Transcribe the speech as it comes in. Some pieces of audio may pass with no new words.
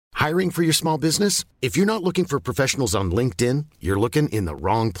Hiring for your small business? If you're not looking for professionals on LinkedIn, you're looking in the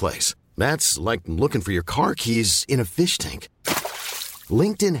wrong place. That's like looking for your car keys in a fish tank.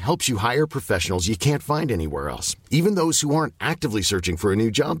 LinkedIn helps you hire professionals you can't find anywhere else, even those who aren't actively searching for a new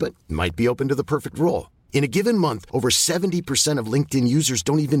job but might be open to the perfect role. In a given month, over 70% of LinkedIn users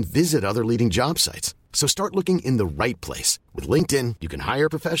don't even visit other leading job sites. So start looking in the right place. With LinkedIn, you can hire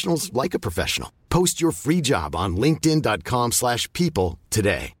professionals like a professional. Post your free job on linkedin.com/people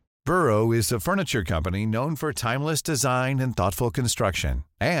today. Burrow is a furniture company known for timeless design and thoughtful construction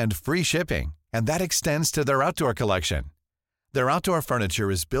and free shipping, and that extends to their outdoor collection. Their outdoor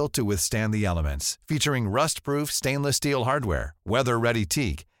furniture is built to withstand the elements, featuring rust-proof stainless steel hardware, weather-ready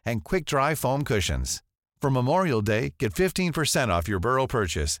teak, and quick-dry foam cushions. For Memorial Day, get 15% off your Burrow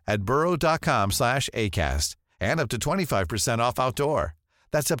purchase at burrow.com/ACAST and up to 25% off outdoor.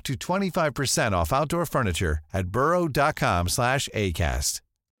 That's up to 25% off outdoor furniture at burrow.com/ACAST.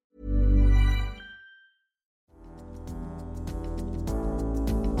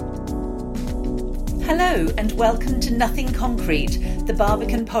 Hello and welcome to Nothing Concrete, the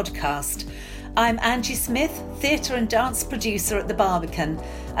Barbican podcast. I'm Angie Smith, theatre and dance producer at the Barbican,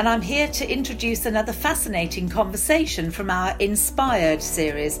 and I'm here to introduce another fascinating conversation from our Inspired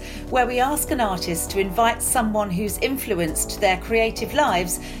series, where we ask an artist to invite someone who's influenced their creative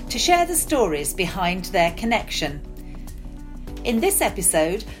lives to share the stories behind their connection. In this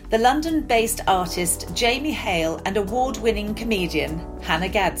episode, the London-based artist Jamie Hale and award-winning comedian Hannah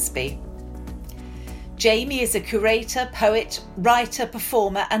Gadsby. Jamie is a curator, poet, writer,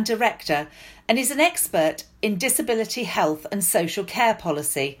 performer and director, and is an expert in disability health and social care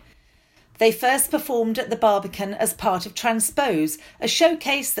policy. They first performed at the Barbican as part of Transpose, a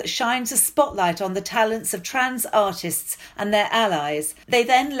showcase that shines a spotlight on the talents of trans artists and their allies. They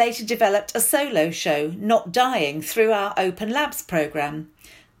then later developed a solo show, Not Dying, through our Open Labs programme.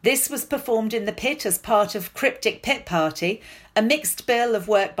 This was performed in the Pit as part of Cryptic Pit Party, a mixed bill of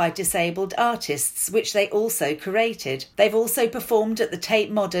work by disabled artists, which they also curated. They've also performed at the Tate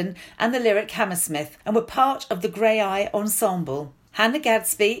Modern and the Lyric Hammersmith and were part of the Grey Eye Ensemble. Hannah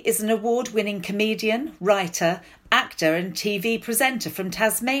Gadsby is an award-winning comedian, writer, actor and TV presenter from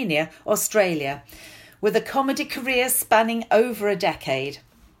Tasmania, Australia, with a comedy career spanning over a decade.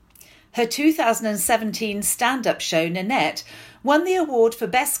 Her 2017 stand-up show, Nanette, won the award for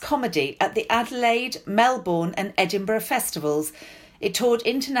Best Comedy at the Adelaide, Melbourne and Edinburgh festivals. It toured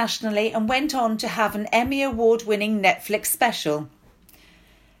internationally and went on to have an Emmy Award-winning Netflix special.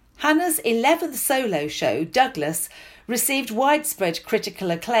 Hannah's 11th solo show, Douglas, received widespread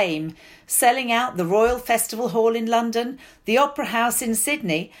critical acclaim, selling out the Royal Festival Hall in London, the Opera House in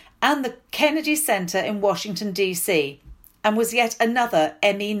Sydney and the Kennedy Centre in Washington, D.C., and was yet another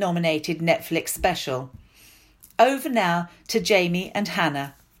Emmy-nominated Netflix special. Over now to Jamie and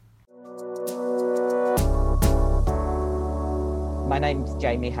Hannah. My name's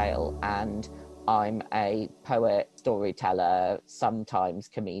Jamie Hale and I'm a poet, storyteller, sometimes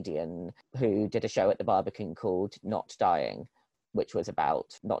comedian who did a show at the Barbican called Not Dying, which was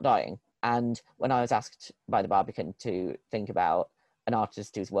about not dying. And when I was asked by the Barbican to think about an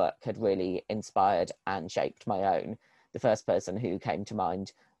artist whose work had really inspired and shaped my own, the first person who came to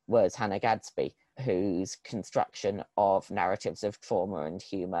mind was Hannah Gadsby, whose construction of narratives of trauma and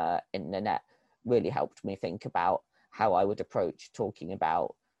humour in Nanette really helped me think about how I would approach talking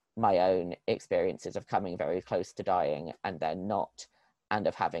about my own experiences of coming very close to dying and then not, and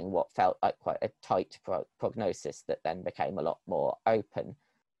of having what felt like quite a tight prognosis that then became a lot more open.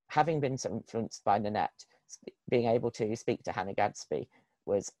 Having been so influenced by Nanette, being able to speak to Hannah Gadsby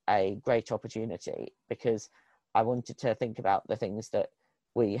was a great opportunity because I wanted to think about the things that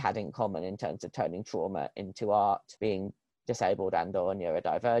we had in common in terms of turning trauma into art, being disabled and or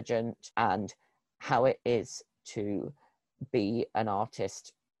neurodivergent, and how it is to be an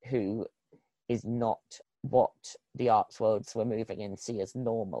artist who is not what the arts worlds we're moving in see as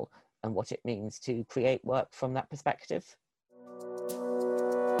normal, and what it means to create work from that perspective.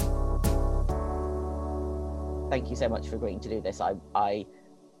 Thank you so much for agreeing to do this. I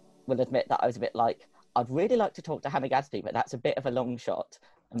will admit that I was a bit like, I'd really like to talk to Hannah Gadsby, but that's a bit of a long shot.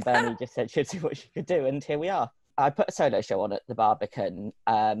 And Bernie just said she'd see what she could do, and here we are. I put a solo show on at the Barbican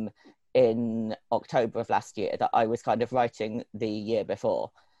in October of last year that I was kind of writing the year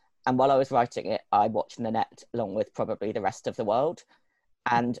before. And while I was writing it, I watched Nanette along with probably the rest of the world.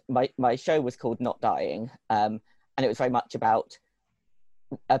 And my show was called Not Dying. And it was very much about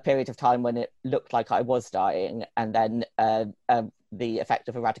a period of time when it looked like I was dying, and then the effect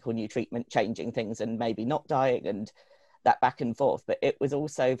of a radical new treatment changing things and maybe not dying, and that back and forth. But it was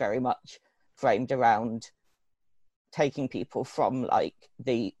also very much framed around taking people from like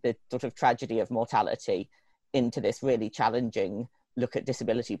the sort of tragedy of mortality into this really challenging look at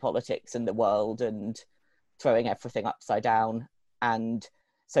disability politics and the world and throwing everything upside down. And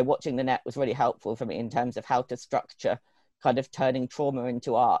so watching The Net was really helpful for me in terms of how to structure kind of turning trauma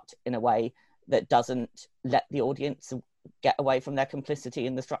into art in a way that doesn't let the audience get away from their complicity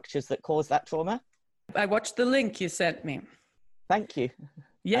in the structures that cause that trauma. I watched the link you sent me. Thank you.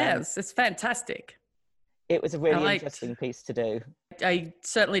 Yes, it's fantastic. It was a really interesting piece to do. I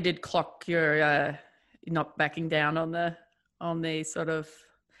certainly did clock your not backing down on the sort of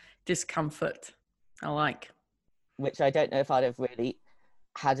discomfort. I like. Which I don't know if I'd have really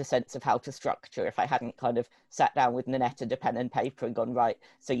had a sense of how to structure if I hadn't kind of sat down with Nanette and a pen and paper and gone, right,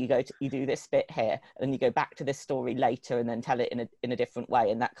 so you do this bit here, and then you go back to this story later and then tell it in a different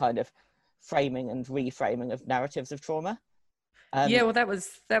way, and that kind of framing and reframing of narratives of trauma. Yeah, well, that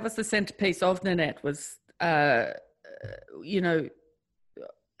was the centerpiece of Nanette was, you know,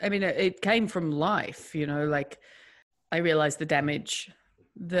 I mean, it came from life, you know, like I realized the damage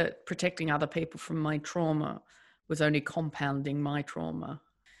that protecting other people from my trauma was only compounding my trauma.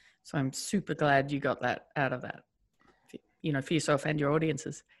 So I'm super glad you got that out of that, you know, for yourself and your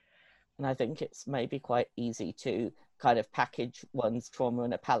audiences. And I think it's maybe quite easy to kind of package one's trauma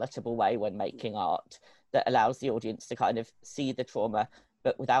in a palatable way when making art that allows the audience to kind of see the trauma,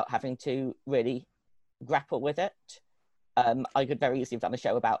 but without having to really grapple with it. I could very easily have done a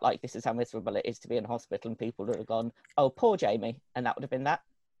show about like, this is how miserable it is to be in hospital, and people would have gone, oh, poor Jamie. And that would have been that.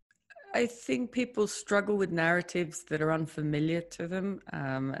 I think people struggle with narratives that are unfamiliar to them.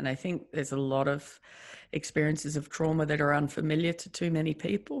 And I think there's a lot of experiences of trauma that are unfamiliar to too many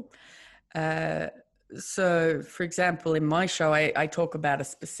people. So, for example, in my show, I talk about a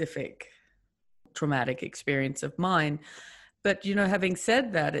specific traumatic experience of mine. But, you know, having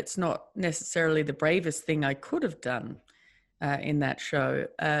said that, it's not necessarily the bravest thing I could have done in that show,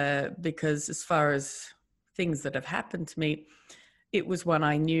 because as far as things that have happened to me, it was one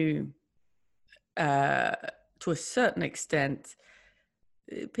I knew to a certain extent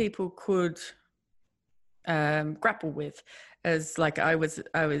people could grapple with, as like I was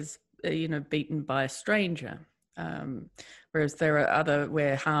you know, beaten by a stranger, whereas there are other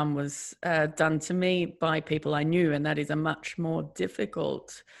where harm was done to me by people I knew, and that is a much more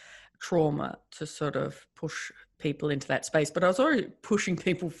difficult trauma to sort of push people into that space. But I was already pushing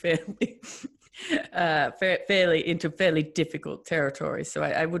people fairly into fairly difficult territory, so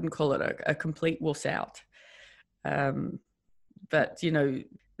I wouldn't call it a complete wuss out. But you know,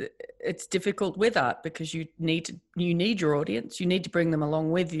 it's difficult with art because you need your audience, you need to bring them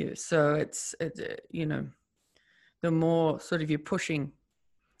along with you. So it's you know, the more sort of you're pushing,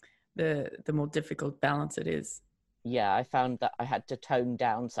 the more difficult balance it is. Yeah, I found that I had to tone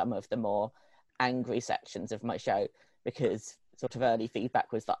down some of the more angry sections of my show because sort of early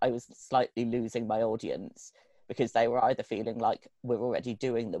feedback was that I was slightly losing my audience because they were either feeling like, we're already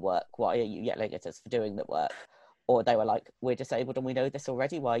doing the work, why are you yelling at us for doing the work? Or they were like, we're disabled and we know this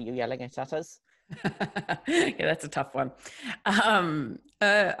already, why are you yelling it at us? Yeah, that's a tough one.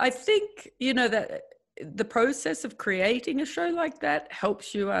 I think, you know, that the process of creating a show like that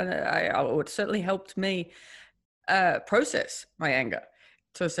helps you, and it certainly helped me process my anger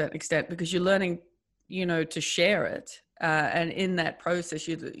to a certain extent, because you're learning, you know, to share it. And in that process,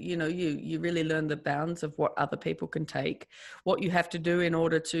 you really learn the bounds of what other people can take, what you have to do in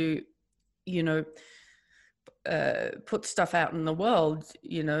order to, you know, put stuff out in the world.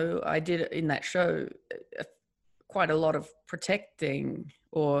 You know, I did in that show quite a lot of protecting,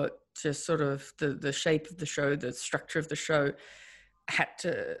 or just sort of the shape of the show, the structure of the show had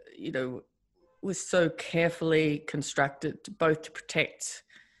to, you know, was so carefully constructed both to protect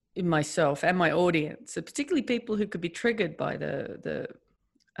myself and my audience, particularly people who could be triggered by the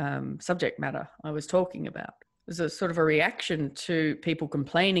subject matter I was talking about. It was a sort of a reaction to people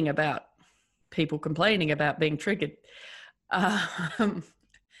complaining about being triggered. And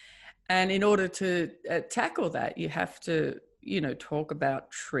in order to tackle that, you have to, you know, talk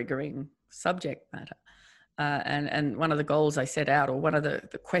about triggering subject matter. And one of the goals I set out, or one of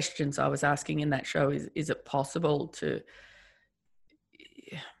the questions I was asking in that show is it possible to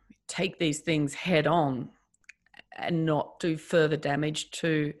take these things head on and not do further damage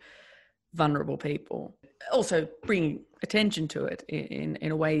to vulnerable people? Also bring attention to it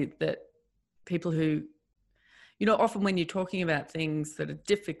in a way that people who, you know, often when you're talking about things that are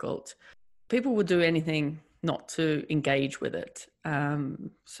difficult, people will do anything not to engage with it.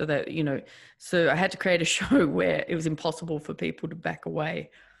 So that, you know, so I had to create a show where it was impossible for people to back away,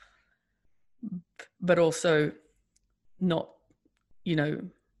 but also not, you know,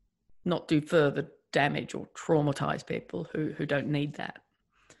 not do further damage or traumatize people who don't need that.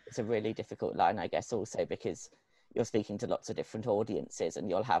 It's a really difficult line, I guess, also because you're speaking to lots of different audiences, and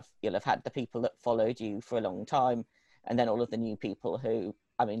you'll have had the people that followed you for a long time, and then all of the new people who,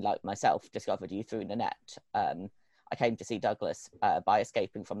 I mean, like myself, discovered you through the net. I came to see Douglas by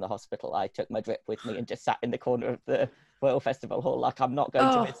escaping from the hospital. I took my drip with me and just sat in the corner of the Royal Festival Hall like, I'm not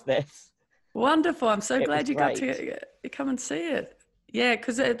going to miss this. Wonderful. I'm so glad you got to come and see it. Yeah,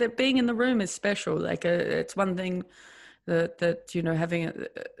 because being in the room is special. Like it's one thing that you know, having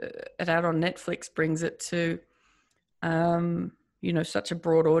it out on Netflix brings it to, you know, such a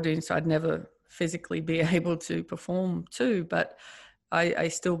broad audience I'd never physically be able to perform to, but I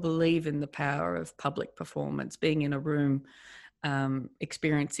still believe in the power of public performance, being in a room,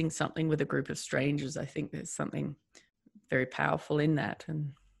 experiencing something with a group of strangers. I think there's something very powerful in that.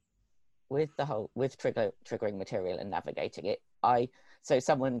 And with triggering material and navigating it, so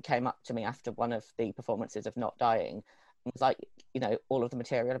someone came up to me after one of the performances of Not Dying and was like, you know, all of the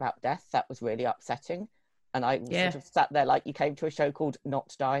material about death, that was really upsetting. And I sort of sat there like, you came to a show called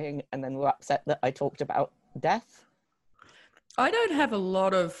Not Dying and then were upset that I talked about death. I don't have a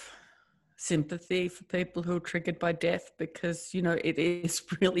lot of sympathy for people who are triggered by death because, you know, it is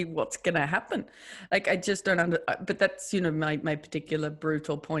really what's going to happen. Like, I just don't but that's, you know, my particular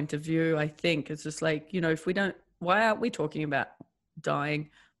brutal point of view, I think. It's just like, you know, why aren't we talking about dying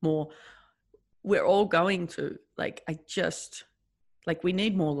more? We're all going to, like, we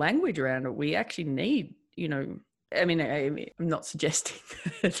need more language around it. We actually need, you know, I mean, I'm not suggesting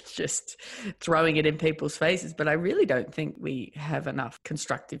it's just throwing it in people's faces, but I really don't think we have enough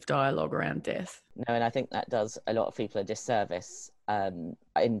constructive dialogue around death. No, and I think that does a lot of people a disservice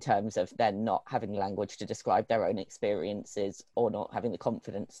in terms of then not having language to describe their own experiences or not having the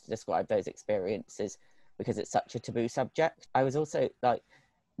confidence to describe those experiences because it's such a taboo subject. I was also like,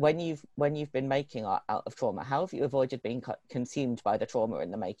 when you've been making art out of trauma, how have you avoided being consumed by the trauma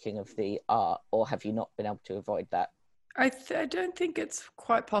in the making of the art, or have you not been able to avoid that? I don't think it's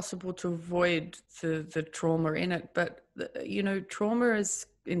quite possible to avoid the trauma in it, but you know, trauma is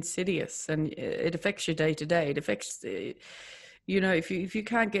insidious and it affects your day to day. It affects, you know, if you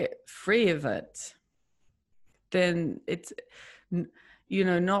can't get free of it, then it's, you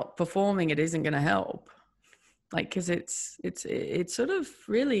know, not performing it isn't going to help. Like, because it's sort of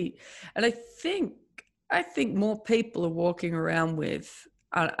really, and I think more people are walking around with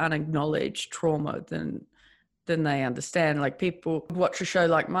unacknowledged trauma than they understand. Like, people watch a show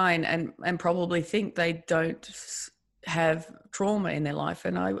like mine and probably think they don't have trauma in their life,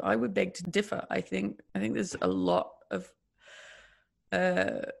 and I would beg to differ. I think there's a lot of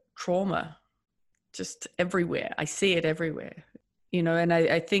trauma just everywhere. I see it everywhere. You know, and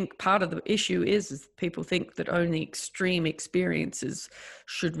I think part of the issue is people think that only extreme experiences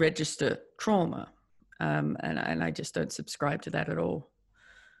should register trauma. And I just don't subscribe to that at all.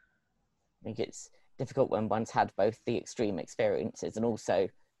 I think it's difficult when one's had both the extreme experiences and also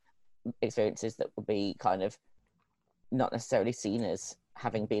experiences that will be kind of not necessarily seen as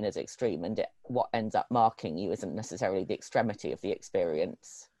having been as extreme, and what ends up marking you isn't necessarily the extremity of the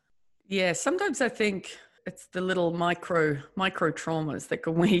experience. Yeah, sometimes I think it's the little micro traumas that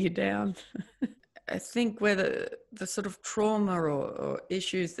can weigh you down. I think where the sort of trauma or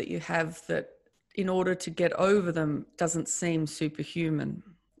issues that you have that in order to get over them doesn't seem superhuman.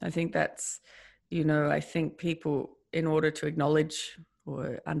 I think that's, you know, I think people, in order to acknowledge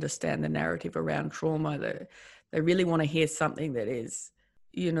or understand the narrative around trauma, they really want to hear something that is,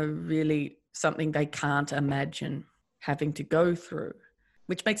 you know, really something they can't imagine having to go through,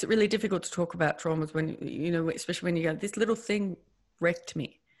 which makes it really difficult to talk about traumas when, you know, especially when you go, this little thing wrecked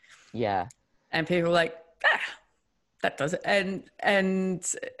me. Yeah. And people are like, that does it. And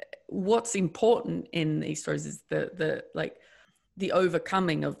what's important in these stories is the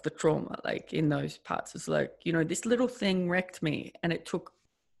overcoming of the trauma, like in those parts. It's like, you know, this little thing wrecked me and it took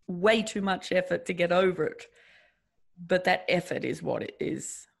way too much effort to get over it. But that effort is what it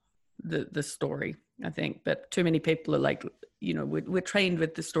is, the story, I think. But too many people are like, you know, we're trained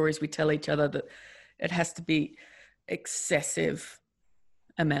with the stories we tell each other that it has to be excessive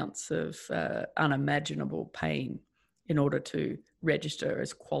amounts of unimaginable pain in order to register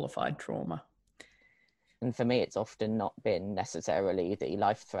as qualified trauma. And for me, it's often not been necessarily the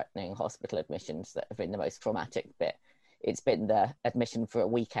life-threatening hospital admissions that have been the most traumatic bit. It's been the admission for a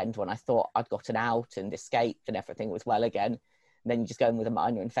weekend when I thought I'd gotten out and escaped and everything was well again. And then you just go in with a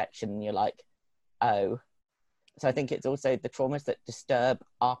minor infection and you're like, oh. So I think it's also the traumas that disturb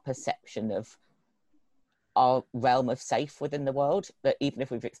our perception of our realm of safe within the world, that even if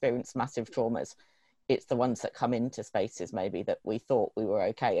we've experienced massive traumas, it's the ones that come into spaces maybe that we thought we were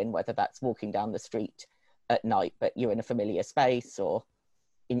okay in, whether that's walking down the street at night, but you're in a familiar space, or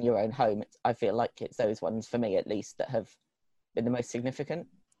in your own home. I feel like it's those ones, for me at least, that have been the most significant.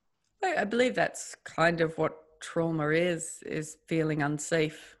 I believe that's kind of what trauma is feeling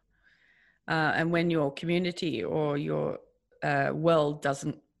unsafe. And when your community or your world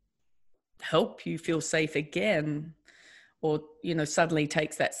doesn't help you feel safe again, or, you know, suddenly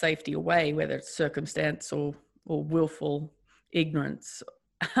takes that safety away, whether it's circumstance or willful ignorance,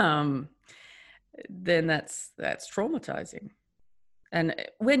 then that's traumatizing. And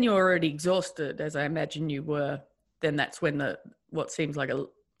when you're already exhausted, as I imagine you were, then that's when what seems like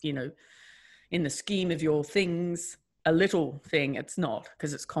in the scheme of your things, a little thing, it's not,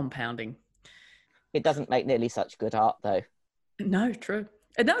 because it's compounding. It doesn't make nearly such good art, though. No, true.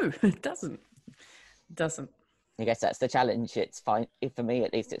 No, it doesn't. It doesn't. I guess that's the challenge. It's fine, for me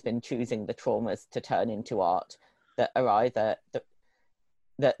at least, it's been choosing the traumas to turn into art that are either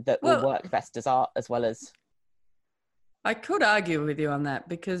that will work best as art, as well as... I could argue with you on that,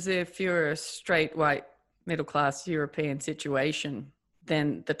 because if you're a straight, white, middle-class European situation,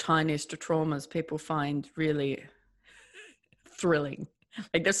 then the tiniest of traumas people find really thrilling.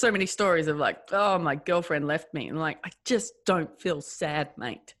 Like, there's so many stories of like, oh, my girlfriend left me. And like, I just don't feel sad,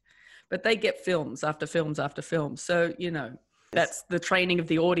 mate. But they get films after films after films. So, you know, that's the training of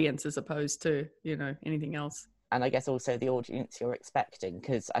the audience as opposed to, you know, anything else. And I guess also the audience you're expecting,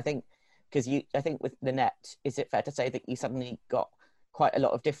 because I think with Nanette, is it fair to say that you suddenly got quite a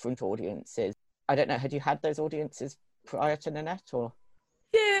lot of different audiences? I don't know, had you had those audiences prior to Nanette, or?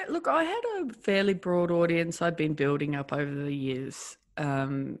 Yeah, look, I had a fairly broad audience I'd been building up over the years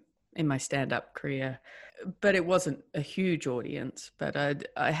in my stand-up career, but it wasn't a huge audience. But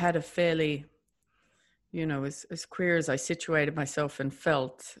I had a fairly, you know, as queer as I situated myself and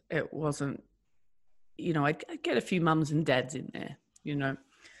felt, it wasn't, you know, I'd get a few mums and dads in there, you know.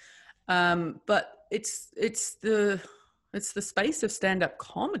 But it's the space of stand-up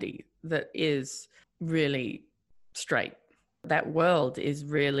comedy that is really straight. That world is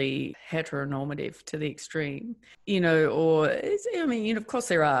really heteronormative to the extreme, you know, of course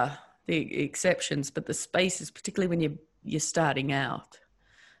there are the exceptions, but the spaces, particularly when you're starting out,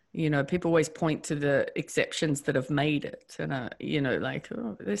 you know, people always point to the exceptions that have made it, and, you know, like,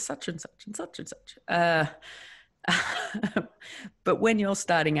 oh, there's such and such and such and such. But when you're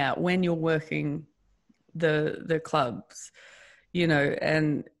starting out, when you're working the clubs, you know,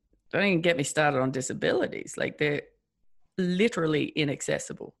 and don't even get me started on disabilities, like they're literally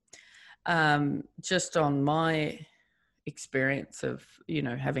inaccessible. Just on my experience of, you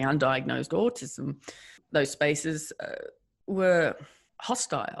know, having undiagnosed autism, those spaces were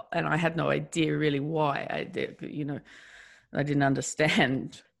hostile, and I had no idea really why. I didn't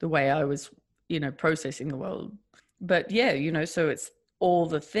understand the way I was, you know, processing the world. But yeah, you know, so it's all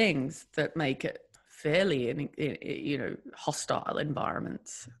the things that make it fairly, you know, hostile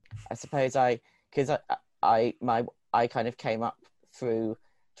environments. I suppose I kind of came up through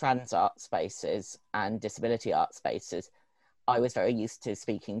trans art spaces and disability art spaces. I was very used to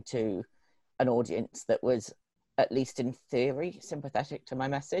speaking to an audience that was, at least in theory, sympathetic to my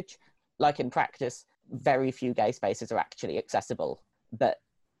message. Like, in practice, very few gay spaces are actually accessible, but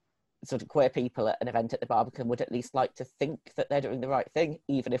sort of queer people at an event at the Barbican would at least like to think that they're doing the right thing,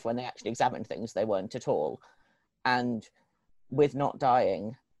 even if when they actually examined things, they weren't at all. And with Not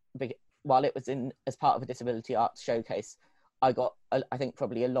Dying, while it was as part of a disability arts showcase, I got, I think,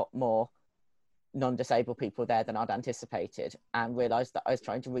 probably a lot more non-disabled people there than I'd anticipated, and realised that I was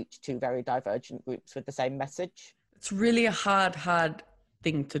trying to reach two very divergent groups with the same message. It's really a hard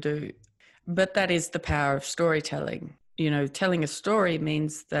thing to do, but that is the power of storytelling. You know, telling a story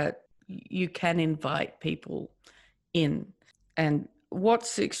means that you can invite people in. And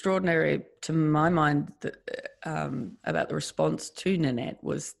what's extraordinary to my mind about the response to Nanette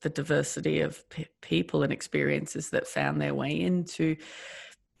was the diversity of people and experiences that found their way into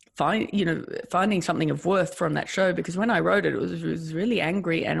finding something of worth from that show. Because when I wrote it, it was really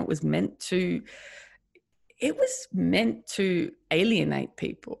angry, and it was meant to alienate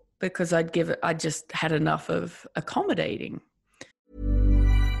people, because I just had enough of accommodating.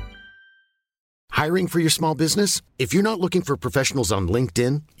 Hiring for your small business? If you're not looking for professionals on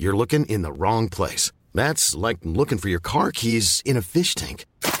LinkedIn, you're looking in the wrong place. That's like looking for your car keys in a fish tank.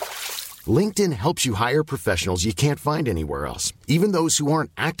 LinkedIn helps you hire professionals you can't find anywhere else, even those who aren't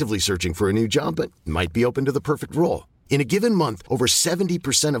actively searching for a new job but might be open to the perfect role. In a given month, over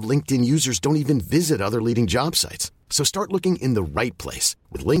 70% of LinkedIn users don't even visit other leading job sites. So start looking in the right place.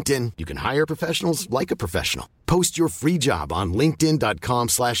 With LinkedIn, you can hire professionals like a professional. Post your free job on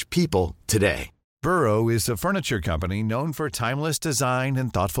linkedin.com/people today. Burrow is a furniture company known for timeless design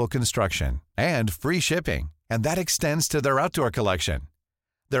and thoughtful construction, and free shipping, and that extends to their outdoor collection.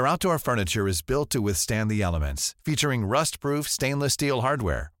 Their outdoor furniture is built to withstand the elements, featuring rust-proof stainless steel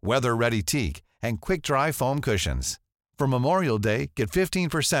hardware, weather-ready teak, and quick-dry foam cushions. For Memorial Day, get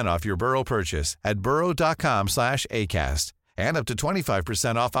 15% off your Burrow purchase at burrow.com/acast, and up to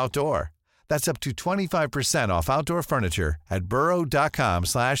 25% off outdoor. That's up to 25% off outdoor furniture at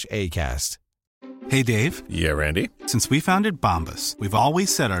burrow.com/acast. Hey, Dave. Yeah, Randy. Since we founded Bombas, we've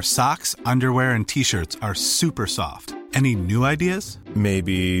always said our socks, underwear, and T-shirts are super soft. Any new ideas?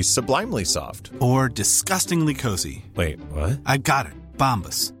 Maybe sublimely soft. Or disgustingly cozy. Wait, what? I got it.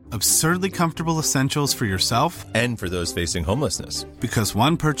 Bombas. Absurdly comfortable essentials for yourself and for those facing homelessness. Because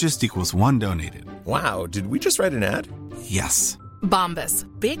one purchased equals one donated. Wow, did we just write an ad? Yes. Bombas.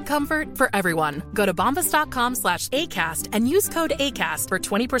 Big comfort for everyone. Go to bombas.com/ACAST and use code ACAST for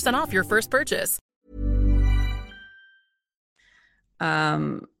 20% off your first purchase.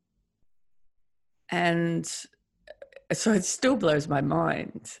 And so it still blows my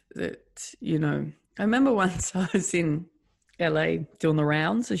mind that, I remember once I was in LA doing the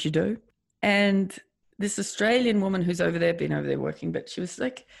rounds, as you do, and this Australian woman who's been over there working, but she was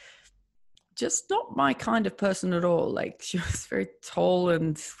like, just not my kind of person at all. Like, she was very tall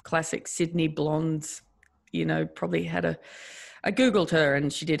and classic Sydney blonde, probably had I Googled her,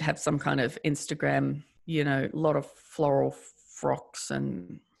 and she did have some kind of Instagram, a lot of floral frocks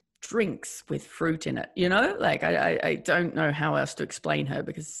and drinks with fruit in it, like I don't know how else to explain her,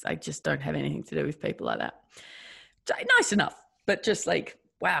 because I just don't have anything to do with people like that. Nice enough, but just like,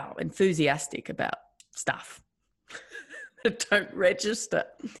 wow, enthusiastic about stuff that don't register.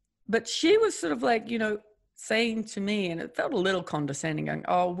 But she was sort of like, saying to me, and it felt a little condescending, going,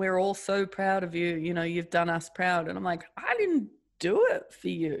 oh, we're all so proud of you. You've done us proud. And I'm like, I didn't do it for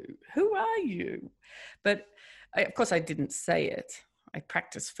you. Who are you? But of course I didn't say it. I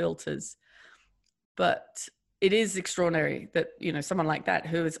practice filters. But it is extraordinary that, someone like that,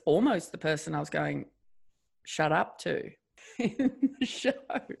 who is almost the person I was going, shut up to in the show,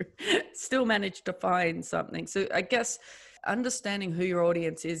 still managed to find something. So I guess understanding who your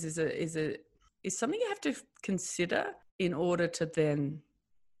audience is something you have to consider in order to then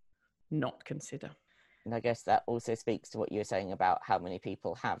not consider. And I guess that also speaks to what you were saying about how many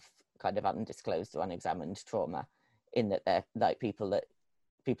people have kind of undisclosed or unexamined trauma, in that they're like people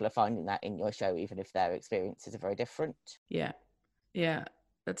are finding that in your show, even if their experiences are very different. Yeah.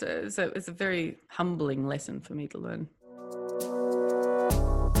 It's a very humbling lesson for me to learn.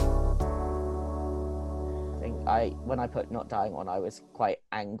 When I put Not Dying on, I was quite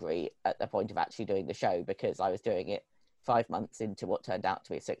angry at the point of actually doing the show, because I was doing it 5 months into what turned out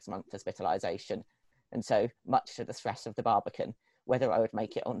to be a 6-month hospitalisation. And so, much to the stress of the Barbican, whether I would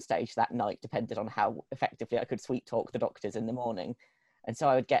make it on stage that night depended on how effectively I could sweet talk the doctors in the morning. And so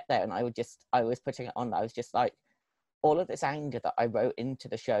I would get there and I was putting it on. I was just like, all of this anger that I wrote into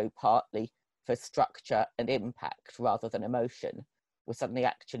the show, partly for structure and impact rather than emotion, was suddenly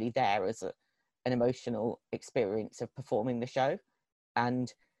actually there as an emotional experience of performing the show.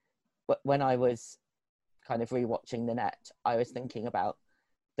 And when I was kind of rewatching The Net, I was thinking about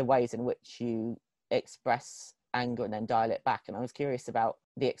the ways in which you express anger and then dial it back. And I was curious about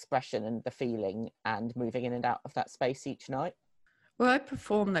the expression and the feeling and moving in and out of that space each night. Well, I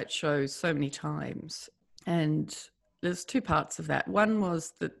performed that show so many times, and there's 2 parts of that. One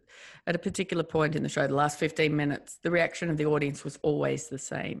was that at a particular point in the show, the last 15 minutes, the reaction of the audience was always the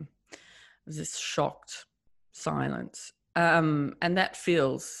same. It was this shocked silence. And that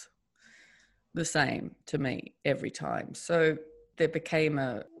feels the same to me every time. So there became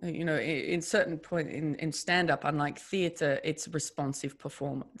in certain point in stand-up, unlike theatre, it's responsive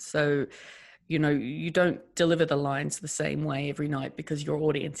performance. So, you don't deliver the lines the same way every night because your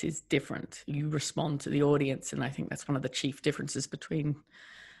audience is different. You respond to the audience. And I think that's one of the chief differences between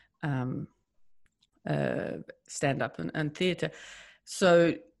stand-up and theatre.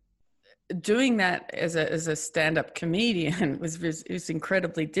 So doing that as a stand-up comedian was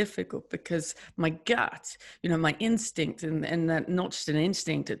incredibly difficult, because my gut, my instinct, and that not just an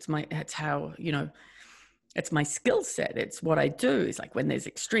instinct, it's how, it's my skill set. It's what I do. It's like when there's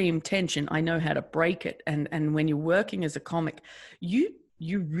extreme tension, I know how to break it. And when you're working as a comic, you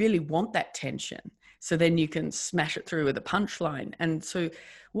really want that tension. So then you can smash it through with a punchline. And so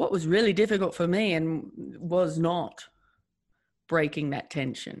what was really difficult for me was not breaking that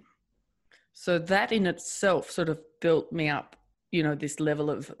tension. So that in itself sort of built me up, this level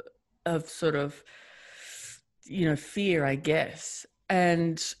of sort of, fear, I guess.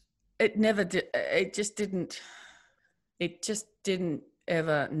 And it never did, it just didn't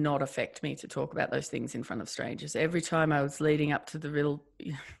ever not affect me to talk about those things in front of strangers. Every time I was leading up to the real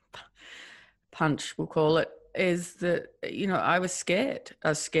punch, we'll call it, is that, I was scared. I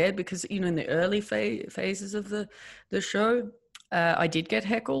was scared because, in the early phases of the show, I did get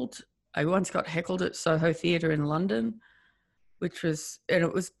heckled. I once got heckled at Soho Theatre in London, and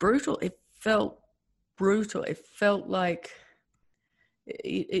it was brutal. It felt brutal. It felt like,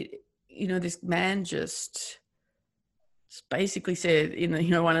 this man just basically said,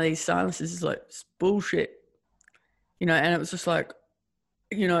 one of these silences is like, it's bullshit, and it was just like,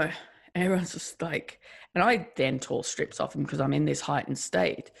 everyone's just like, and I then tore strips off him because I'm in this heightened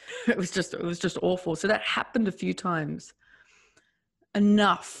state. It was just awful. So that happened a few times,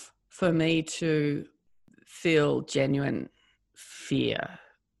 enough for me to feel genuine fear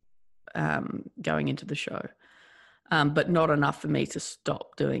going into the show, but not enough for me to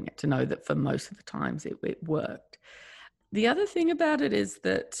stop doing it, to know that for most of the times it worked. The other thing about it is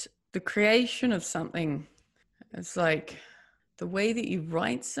that the creation of something, it's like the way that you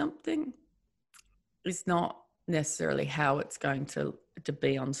write something is not necessarily how it's going to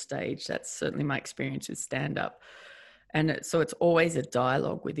be on stage. That's certainly my experience with stand-up. And so it's always a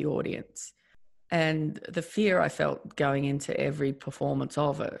dialogue with the audience. And the fear I felt going into every performance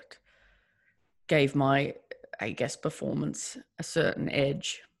of it gave my, performance a certain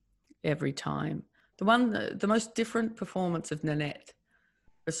edge every time. The most different performance of Nanette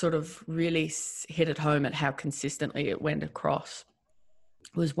was sort of really hit at home at how consistently it went across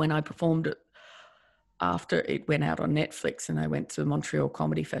was when I performed it after it went out on Netflix, and I went to the Montreal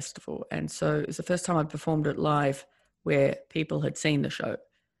Comedy Festival. And so it was the first time I performed it live where people had seen the show.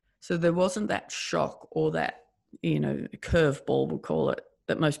 So there wasn't that shock or that, curveball, we'll call it,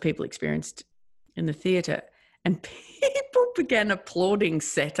 that most people experienced in the theatre. And people began applauding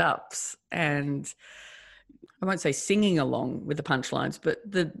setups and, I won't say singing along with the punchlines, but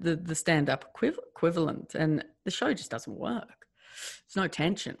the stand-up equivalent. And the show just doesn't work. There's no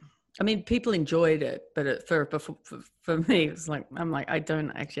tension. I mean, people enjoyed it, but for me, it was like, I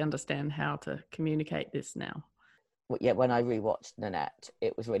don't actually understand how to communicate this now. Well, yeah, when I rewatched Nanette,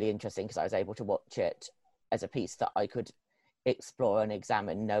 it was really interesting because I was able to watch it as a piece that I could explore and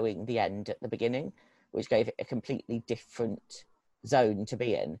examine, knowing the end at the beginning, which gave it a completely different zone to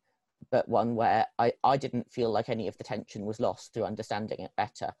be in, but one where I didn't feel like any of the tension was lost through understanding it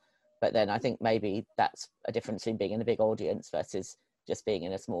better. But then I think maybe that's a difference in being in a big audience versus just being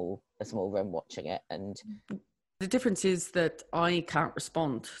in a small room watching it. And the difference is that I can't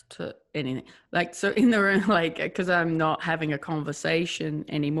respond to anything. Like, so in the room, like, because I'm not having a conversation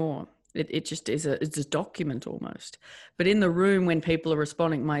anymore. It just is it's a document almost. But in the room, when people are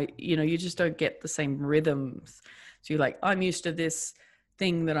responding, you just don't get the same rhythms. So you're like, I'm used to this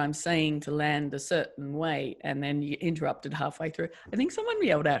thing that I'm saying to land a certain way, and then you interrupted halfway through. I think someone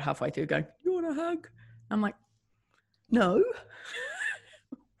yelled out halfway through going, "You want a hug?" I'm like, no.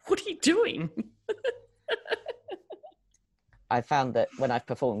 What are you doing? I found that when I've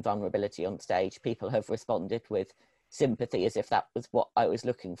performed vulnerability on stage, people have responded with sympathy as if that was what I was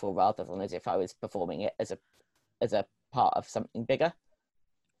looking for, rather than as if I was performing it as a part of something bigger.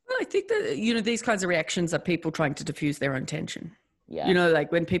 Well, I think that, these kinds of reactions are people trying to diffuse their own tension. Yeah.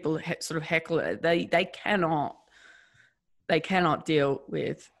 Like when people sort of heckle, they cannot deal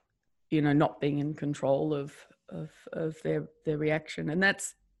with, not being in control of their reaction. And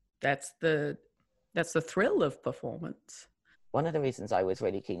that's the thrill of performance. One of the reasons I was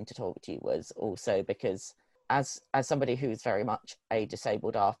really keen to talk to you was also because as somebody who's very much a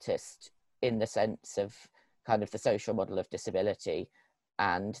disabled artist, in the sense of kind of the social model of disability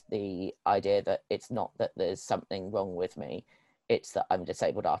and the idea that it's not that there's something wrong with me, it's that I'm a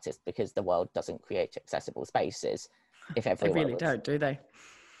disabled artist because the world doesn't create accessible spaces. If everywhere they really don't, do they?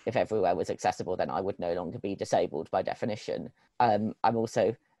 If everywhere was accessible, then I would no longer be disabled by definition. I'm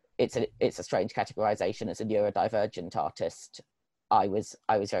also, it's a strange categorization as a neurodivergent artist. I was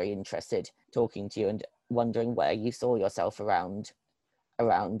very interested talking to you and wondering where you saw yourself around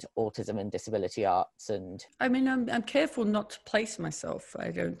autism and disability arts. And I mean, I'm careful not to place myself.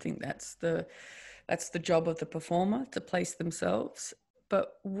 I don't think that's the job of the performer, to place themselves.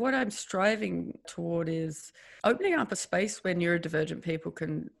 But what I'm striving toward is opening up a space where neurodivergent people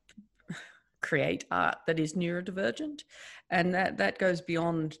can create art that is neurodivergent. And that goes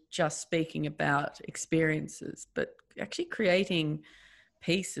beyond just speaking about experiences, but actually creating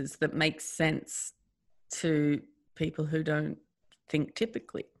pieces that make sense to people who don't think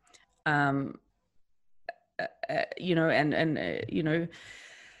typically.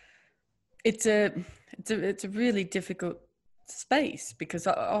 It's a really difficult space, because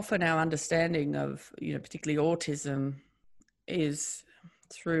often our understanding of, particularly autism, is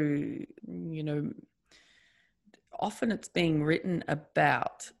through, often it's being written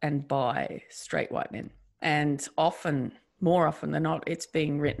about and by straight white men. And more often than not, it's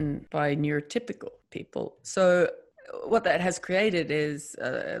being written by neurotypical people. So what that has created is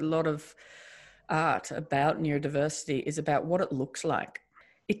a lot of art about neurodiversity is about what it looks like.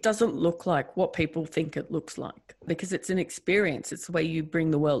 It doesn't look like what people think it looks like, because it's an experience. It's the way you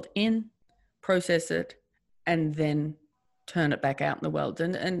bring the world in, process it, and then turn it back out in the world.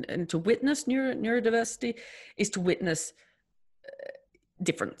 And to witness neurodiversity is to witness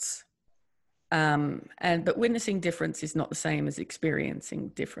difference. But witnessing difference is not the same as experiencing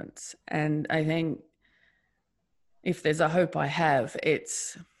difference. And I think if there's a hope I have,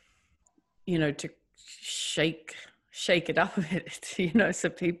 it's, to shake it up a bit, so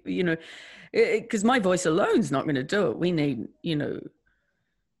people, because my voice alone is not going to do it. We need, we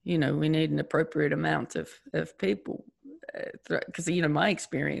need an appropriate amount of people, because, my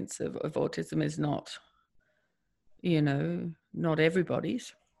experience of autism is not, not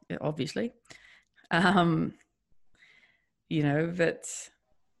everybody's, obviously. But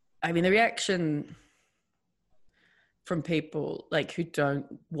I mean, the reaction from people who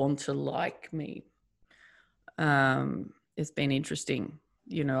don't want to like me has been interesting.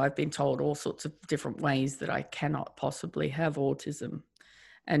 I've been told all sorts of different ways that I cannot possibly have autism.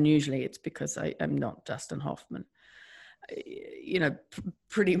 And usually it's because I am not Dustin Hoffman.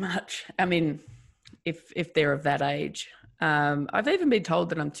 Pretty much. I mean, if they're of that age. I've even been told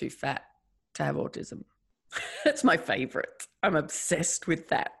that I'm too fat to have autism. That's my favorite. I'm obsessed with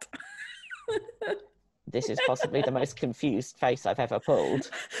that. This is possibly the most confused face I've ever pulled.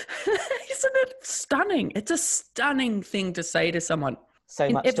 Isn't it stunning? It's a stunning thing to say to someone. So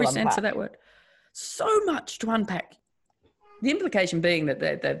much in every to sense unpack. of that word. So much to unpack. The implication being that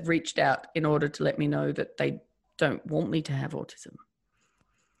they've reached out in order to let me know that they don't want me to have autism,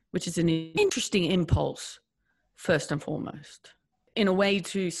 which is an interesting impulse, first and foremost, in a way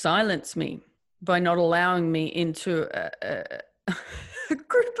to silence me by not allowing me into a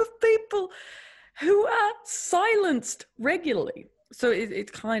group of people who are silenced regularly. So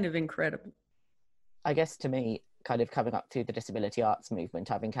it's kind of incredible. I guess to me, kind of coming up through the disability arts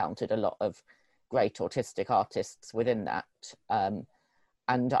movement, I've encountered a lot of great autistic artists within that.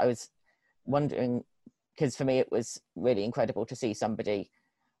 And I was wondering, because for me, it was really incredible to see somebody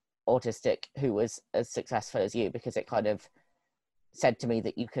autistic who was as successful as you, because it kind of said to me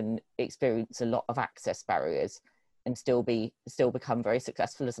that you can experience a lot of access barriers and still become very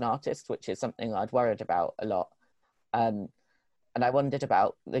successful as an artist, which is something I'd worried about a lot. And I wondered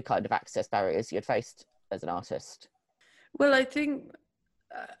about the kind of access barriers you had faced as an artist. Well, I think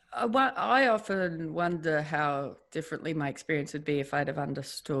I often wonder how differently my experience would be if I'd have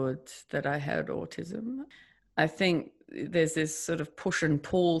understood that I had autism. I think there's this sort of push and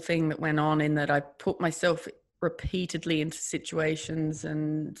pull thing that went on, in that I put myself repeatedly into situations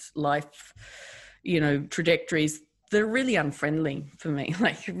and life, trajectories that are really unfriendly for me.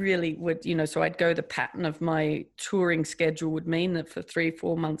 Really would, so I'd go, the pattern of my touring schedule would mean that for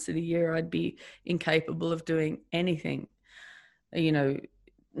 3-4 months of the year, I'd be incapable of doing anything,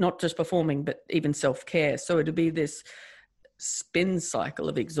 not just performing, but even self-care. So it'd be this spin cycle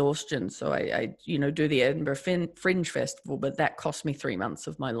of exhaustion. So I do the Edinburgh Fringe Festival, but that cost me 3 months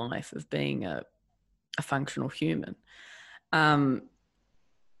of my life of being a functional human. But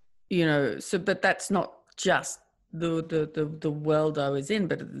that's not just the world I was in,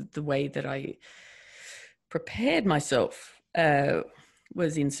 but the way that I prepared myself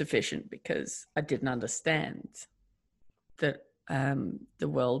was insufficient, because I didn't understand that the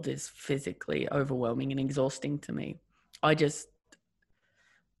world is physically overwhelming and exhausting to me. I just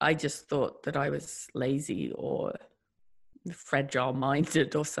thought that I was lazy or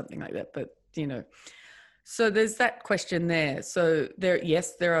fragile-minded or something like that. But, so there's that question there. So there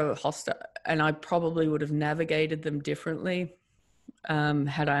are hostile, and I probably would have navigated them differently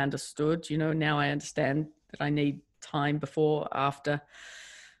had I understood. Now I understand that I need time before, after,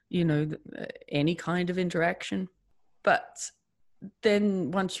 any kind of interaction. But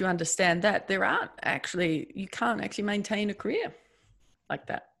then once you understand that, you can't actually maintain a career like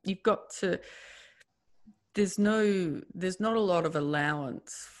that. You've got to, there's not a lot of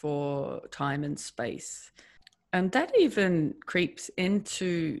allowance for time and space. And that even creeps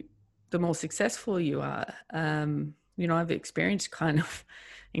into the more successful you are. I've experienced kind of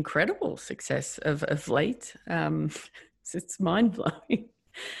incredible success of late. It's mind-blowing.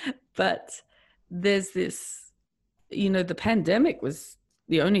 But there's this, the pandemic was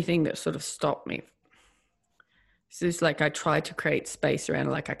the only thing that sort of stopped me. So it's I tried to create space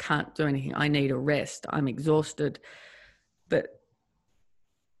around, I can't do anything. I need a rest. I'm exhausted. But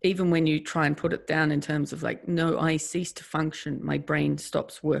even when you try and put it down in terms of like, no, I cease to function. My brain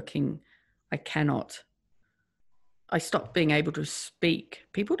stops working. I stop being able to speak.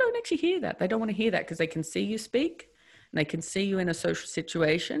 People don't actually hear that. They don't want to hear that because they can see you speak and they can see you in a social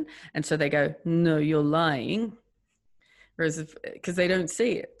situation. And so they go, no, you're lying. Whereas because they don't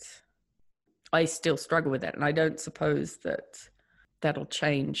see it. I still struggle with that. And I don't suppose that that'll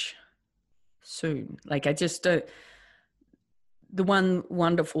change soon. Like I just don't. The one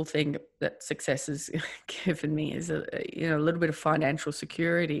wonderful thing that success has given me is a little bit of financial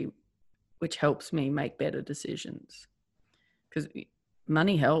security, which helps me make better decisions. Because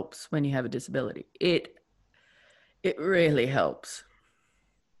money helps when you have a disability. It really helps.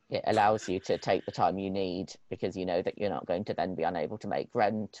 It allows you to take the time you need because you know that you're not going to then be unable to make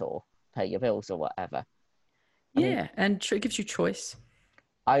rent or pay your bills or whatever. And it gives you choice.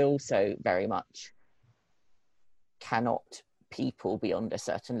 I also very much cannot people beyond a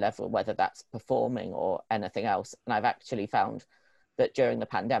certain level, whether that's performing or anything else. And I've actually found that during the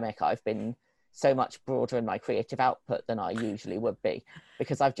pandemic, I've been so much broader in my creative output than I usually would be,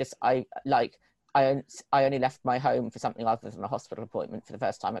 because I only left my home for something other than a hospital appointment for the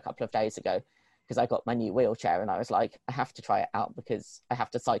first time a couple of days ago, because I got my new wheelchair and I was like, I have to try it out because I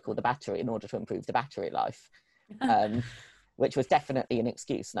have to cycle the battery in order to improve the battery life. Which was definitely an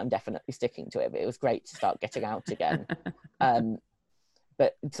excuse, and I'm definitely sticking to it. But it was great to start getting out again.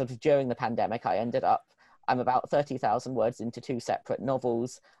 But sort of during the pandemic, I'm about 30,000 words into 2 separate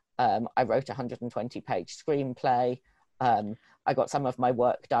novels. I wrote a 120-page screenplay. I got some of my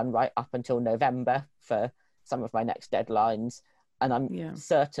work done right up until November for some of my next deadlines. And I'm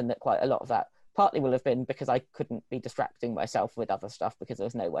certain that quite a lot of that partly will have been because I couldn't be distracting myself with other stuff because there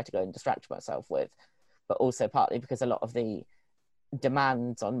was nowhere to go and distract myself with. But also partly because a lot of the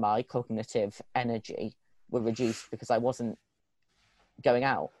demands on my cognitive energy were reduced because I wasn't going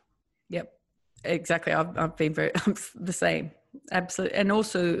out. Yep, exactly. I'm the same. Absolutely. And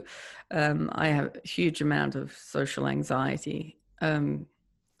also I have a huge amount of social anxiety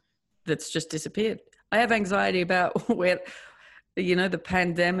that's just disappeared. I have anxiety about where, the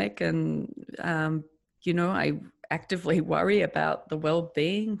pandemic and, I actively worry about the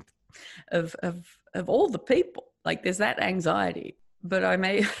well-being of all the people. Like there's that anxiety, but I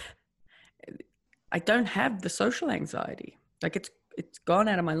don't have the social anxiety. Like it's gone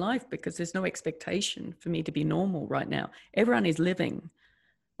out of my life because there's no expectation for me to be normal right now. Everyone is living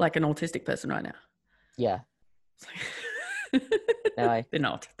like an autistic person right now. Yeah. No, they're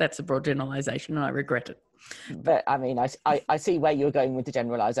not. That's a broad generalization and I regret it. But I mean, I see where you're going with the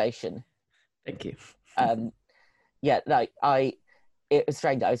generalization. Thank you. It was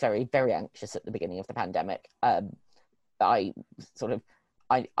strange. I was very, very anxious at the beginning of the pandemic. I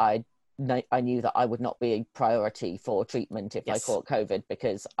knew that I would not be a priority for treatment if I caught COVID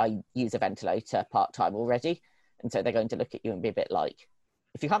because I use a ventilator part-time already. And so they're going to look at you and be a bit like,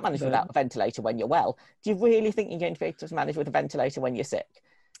 if you can't manage without a ventilator when you're well, do you really think you're going to be able to manage with a ventilator when you're sick?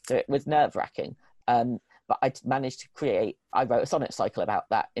 So it was nerve-wracking. But I managed to I wrote a sonnet cycle about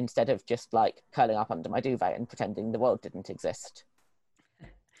that instead of just like curling up under my duvet and pretending the world didn't exist.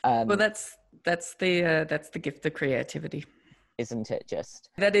 Well, that's the gift of creativity, isn't it? Just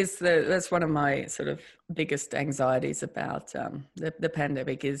that's one of my sort of biggest anxieties about the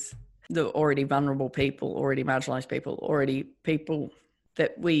pandemic is the already vulnerable people, already marginalized people, already people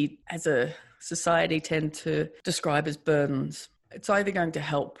that we as a society tend to describe as burdens. It's either going to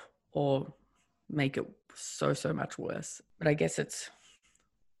help or make it so much worse. But I guess you've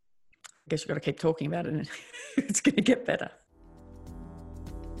got to keep talking about it and it's going to get better.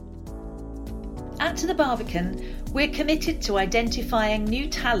 At The Barbican, we're committed to identifying new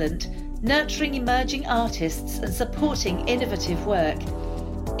talent, nurturing emerging artists and supporting innovative work.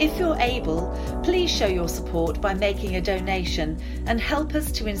 If you're able, please show your support by making a donation and help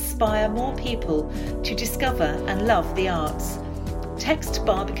us to inspire more people to discover and love the arts. Text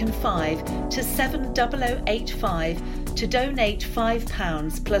Barbican5 to 70085 to donate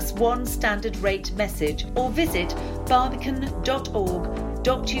 £5 plus one standard rate message or visit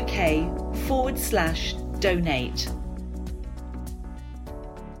barbican.org.uk/donate.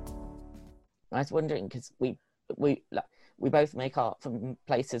 I was wondering because we both make art from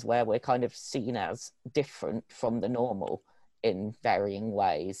places where we're kind of seen as different from the normal in varying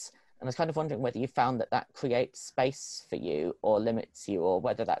ways. And I was kind of wondering whether you found that creates space for you or limits you, or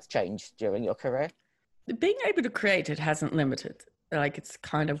whether that's changed during your career. Being able to create it hasn't limited. Like it's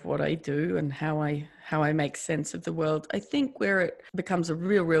kind of what I do and how I make sense of the world. I think where it becomes a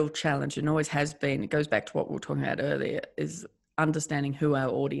real challenge and always has been, it goes back to what we were talking about earlier, is understanding who our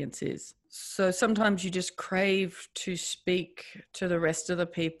audience is. So sometimes you just crave to speak to the rest of the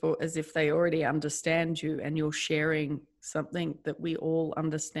people as if they already understand you and you're sharing something that we all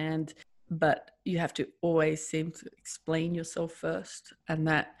understand, but you have to always seem to explain yourself first. And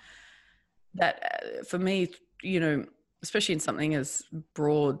that for me, you know, especially in something as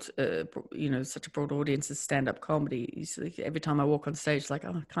broad, you know, such a broad audience as stand-up comedy, every time I walk on stage, like,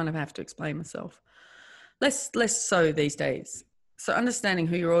 oh, I kind of have to explain myself. Less so these days. So understanding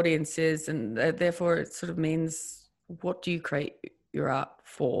who your audience is, and therefore it sort of means, what do you create your art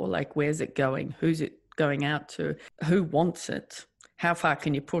for? Like, where's it going? Who's it going out to? Who wants it? How far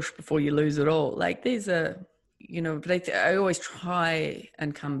can you push before you lose it all? Like, these are, you know, I always try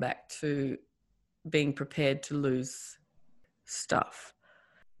and come back to being prepared to lose stuff,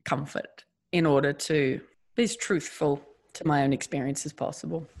 comfort, in order to be as truthful to my own experience as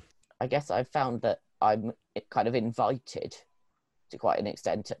possible. I guess I've found that I'm kind of invited to quite an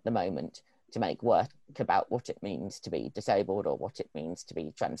extent at the moment to make work about what it means to be disabled, or what it means to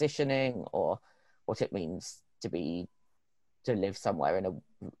be transitioning, or what it means to live somewhere in a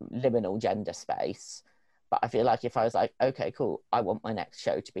liminal gender space. But I feel like if I was like, okay, cool, I want my next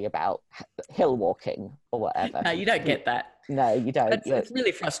show to be about hill walking or whatever. No, you don't get that. No, you don't. It's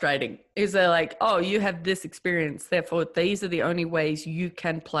really frustrating. Is they're like, oh, you have this experience, therefore these are the only ways you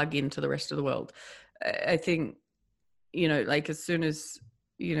can plug into the rest of the world. I think, you know, like, as soon as,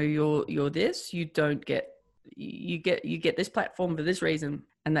 you know, you're this, you get this platform for this reason,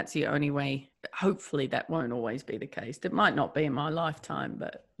 and that's the only way. Hopefully that won't always be the case. It might not be in my lifetime,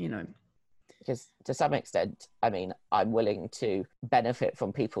 but, you know. Because to some extent, I mean, I'm willing to benefit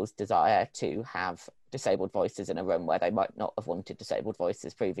from people's desire to have disabled voices in a room where they might not have wanted disabled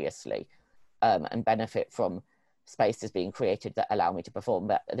voices previously, and benefit from spaces being created that allow me to perform.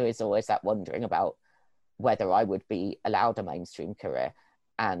 But there is always that wondering about whether I would be allowed a mainstream career.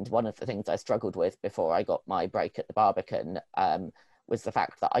 And one of the things I struggled with before I got my break at the Barbican was the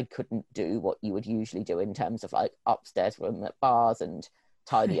fact that I couldn't do what you would usually do in terms of like upstairs room at bars and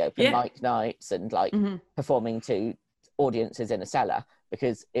tiny open mic nights and like performing to audiences in a cellar,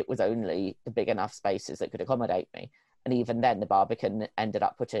 because it was only the big enough spaces that could accommodate me. And even then the Barbican ended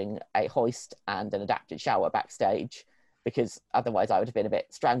up putting a hoist and an adapted shower backstage, because otherwise I would have been a bit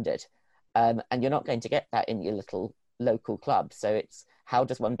stranded. And you're not going to get that in your little local club. So it's, how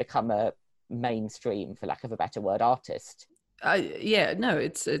does one become a mainstream, for lack of a better word, artist? There's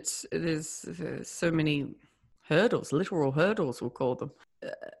so many hurdles, literal hurdles, we'll call them.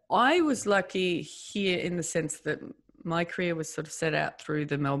 I was lucky here in the sense that my career was sort of set out through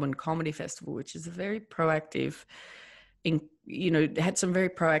the Melbourne Comedy Festival, which is a very proactive, had some very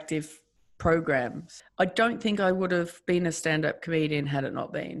proactive programs. I don't think I would have been a stand-up comedian had it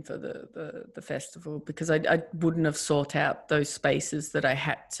not been for the festival, because I wouldn't have sought out those spaces that I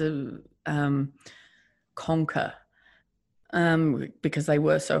had to conquer because they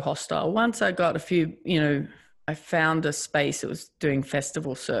were so hostile. Once I got a few, I found a space that was doing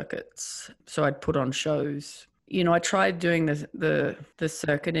festival circuits, so I'd put on shows. I tried doing the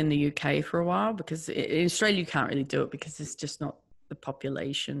circuit in the UK for a while, because in Australia you can't really do it because it's just not the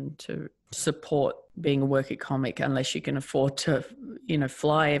population to support being a working comic unless you can afford to,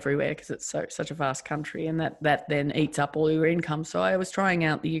 fly everywhere, because it's such a vast country, and that then eats up all your income. So I was trying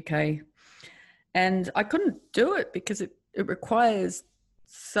out the UK, and I couldn't do it because it requires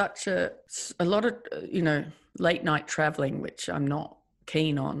such a lot of, late night traveling, which I'm not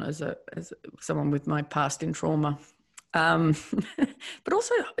keen on as someone with my past in trauma, but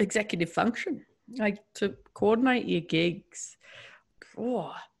also executive function, like to coordinate your gigs.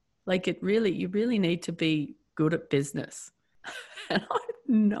 You really need to be good at business. And I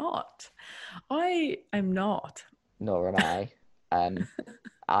am not. Nor am I. I'm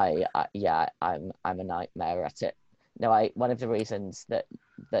a nightmare at it. No, one of the reasons that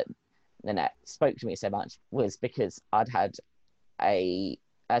Nanette spoke to me so much was because I'd had a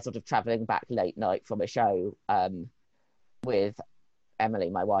sort of travelling back late night from a show with Emily,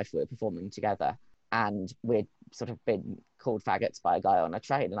 my wife. We were performing together, and we'd sort of been called faggots by a guy on a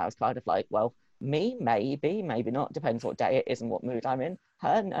train, and I was kind of like, well, me, maybe not, depends what day it is and what mood I'm in.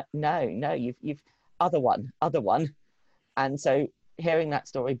 Her, no, you've other one. And so hearing that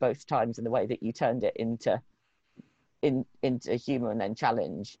story both times and the way that you turned it into humour and then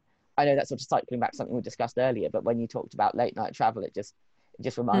challenge, I know that's sort of cycling back something we discussed earlier, but when you talked about late night travel, it just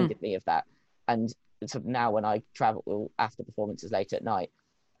reminded me of that. And sort of now when I travel after performances late at night,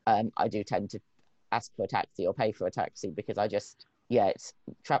 I do tend to ask for a taxi or pay for a taxi, because I just, it's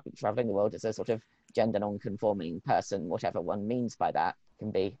traveling the world as a sort of gender non-conforming person, whatever one means by that, can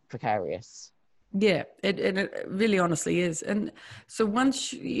be precarious. Yeah, it really honestly is. And so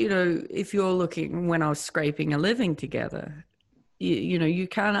once, if you're looking, when I was scraping a living together, you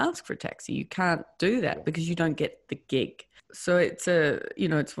can't ask for a taxi. You can't do that because you don't get the gig. So it's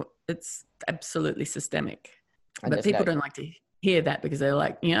it's absolutely systemic. And But people don't like to hear that because they're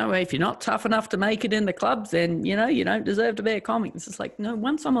like, if you're not tough enough to make it in the clubs, then, you don't deserve to be a comic. It's just like, no,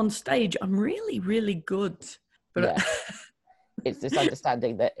 once I'm on stage, I'm really, really good. But yeah. It's this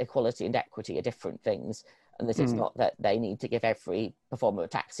understanding that equality and equity are different things, and that it's not that they need to give every performer a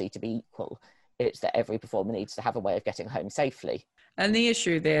taxi to be equal. It's that every performer needs to have a way of getting home safely. And the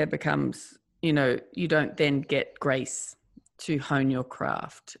issue there becomes, you don't then get grace to hone your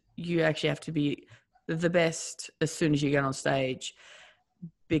craft. You actually have to be the best as soon as you get on stage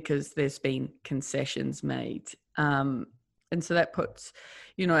because there's been concessions made. And so that puts,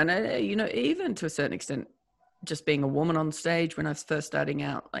 even to a certain extent, just being a woman on stage when I was first starting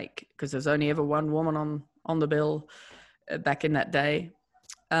out, because there's only ever one woman on the bill back in that day.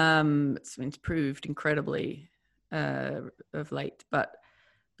 It's been proved incredibly of late, but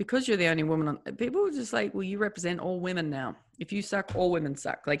because you're the only woman people were just like, well, you represent all women now. If you suck, all women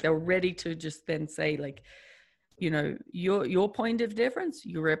suck. Like, they're ready to just then say, like, your point of difference,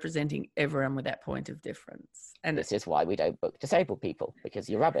 you're representing everyone with that point of difference. And this is why we don't book disabled people, because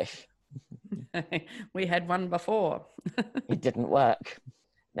you're rubbish. We had one before. It didn't work.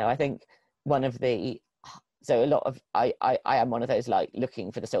 No, I think I am one of those like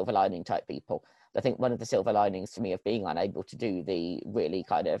looking for the silver lining type people. I think one of the silver linings for me of being unable to do the really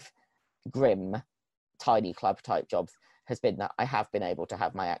kind of grim tiny club type jobs has been that I have been able to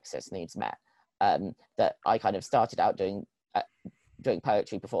have my access needs met. That I kind of started out doing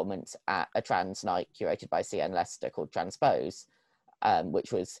poetry performance at a trans night curated by CN Leicester called Transpose,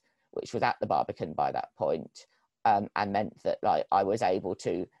 which was at the Barbican by that point, and meant that like I was able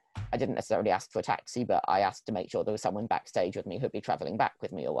to, I didn't necessarily ask for a taxi, but I asked to make sure there was someone backstage with me who'd be traveling back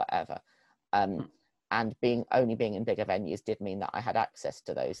with me or whatever. And being in bigger venues did mean that I had access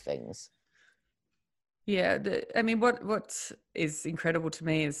to those things. Yeah, what is incredible to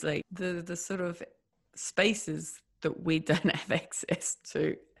me is like the sort of spaces that we don't have access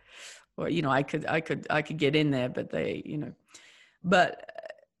to. Or I could get in there, but but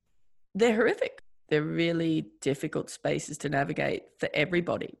they're horrific. They're really difficult spaces to navigate for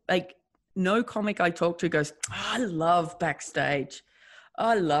everybody. Like, no comic I talk to goes, I love backstage.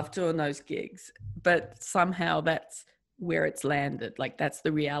 I love doing those gigs. But somehow that's where it's landed. Like, that's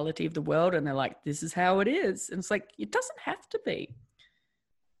the reality of the world. And they're like, this is how it is. And it's like, it doesn't have to be.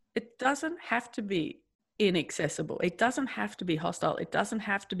 It doesn't have to be inaccessible. It doesn't have to be hostile. It doesn't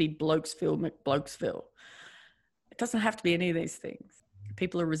have to be Blokesville, McBlokesville. It doesn't have to be any of these things.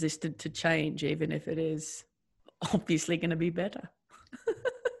 People are resistant to change, even if it is obviously going to be better.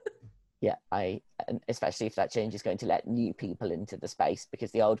 Yeah, especially if that change is going to let new people into the space, because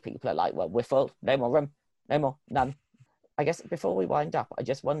the old people are like, well, we're full, no more room, no more, none. I guess before we wind up, I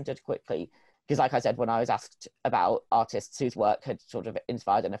just wondered quickly, because like I said, when I was asked about artists whose work had sort of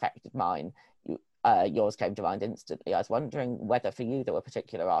inspired and affected mine, yours came to mind instantly. I was wondering whether for you there were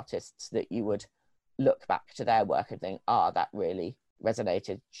particular artists that you would look back to their work and think, that really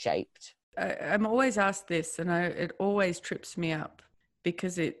resonated, shaped. I'm always asked this, and it always trips me up,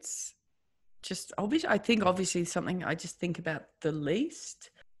 because it's just obvious. I think obviously something I just think about the least.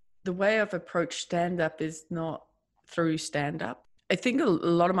 The way I've approached stand-up is not through stand-up. I think a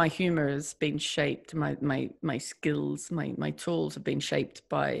lot of my humor has been shaped, my skills, my tools have been shaped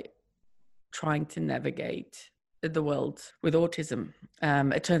by trying to navigate the world with autism.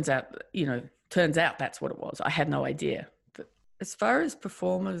 It turns out that's what it was. I had no idea. But as far as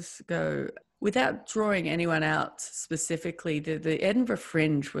performers go, without drawing anyone out specifically, the Edinburgh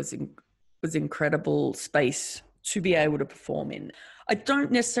Fringe was incredible space to be able to perform in. I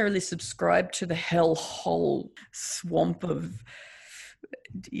don't necessarily subscribe to the hellhole swamp of,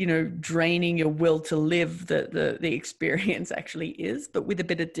 draining your will to live the experience actually is, but with a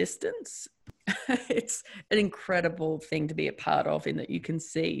bit of distance. It's an incredible thing to be a part of, in that you can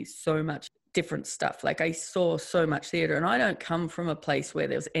see so much different stuff. Like, I saw so much theatre, and I don't come from a place where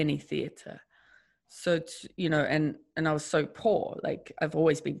there was any theatre. So, and I was so poor. Like, I've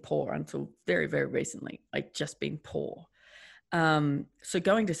always been poor until very, very recently, like just been poor. So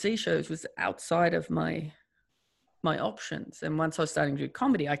going to see shows was outside of my options. And once I was starting to do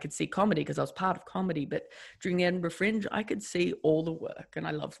comedy, I could see comedy because I was part of comedy. But during the Edinburgh Fringe, I could see all the work. And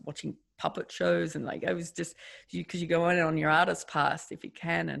I loved watching puppet shows, and like, I was just, because you go on your artist pass if you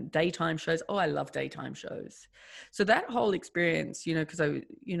can, and daytime shows. I love daytime shows. So that whole experience, because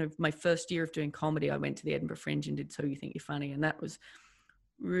my first year of doing comedy, I went to the Edinburgh Fringe and did So You Think You're Funny. And that was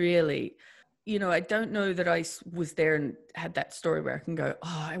really I don't know that I was there and had that story where I can go,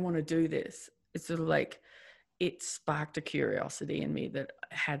 oh, I want to do this. It's sort of like it sparked a curiosity in me that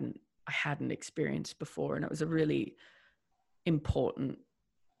I hadn't experienced before. And it was a really important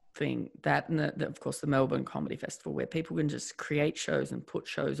thing, that and of course the Melbourne Comedy Festival, where people can just create shows and put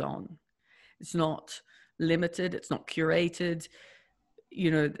shows on. It's not limited, it's not curated.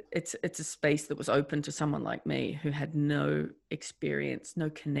 It's a space that was open to someone like me who had no experience, no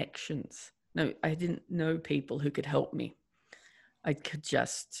connections. No, I didn't know people who could help me. I could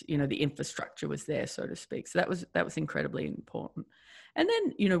just, the infrastructure was there, so to speak. So that was incredibly important. And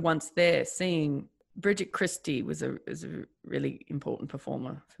then, once there, seeing Bridget Christie was a really important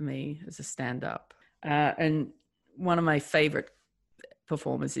performer for me as a stand-up. And one of my favorite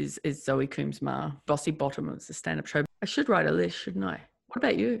performers is Zoe Coombs-Marr. Bossy Bottom was a stand-up show. I should write a list, shouldn't I? What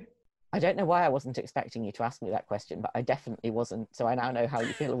about you? I don't know why I wasn't expecting you to ask me that question, but I definitely wasn't. So I now know how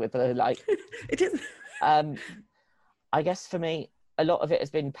you feel with the It is. I guess for me, a lot of it has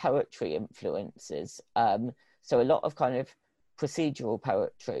been poetry influences. So a lot of kind of procedural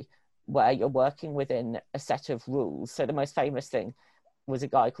poetry where you're working within a set of rules. So the most famous thing was a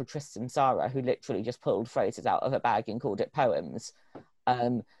guy called Tristan Tzara who literally just pulled phrases out of a bag and called it poems.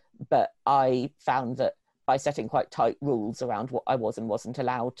 But I found that by setting quite tight rules around what I was and wasn't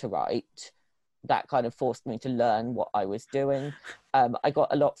allowed to write, that kind of forced me to learn what I was doing. I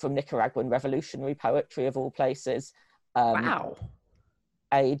got a lot from Nicaraguan revolutionary poetry, of all places. Wow.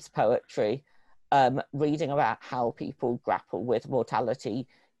 AIDS poetry, reading about how people grapple with mortality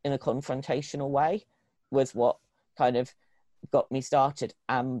in a confrontational way was what kind of got me started.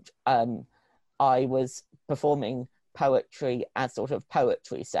 And I was performing poetry as sort of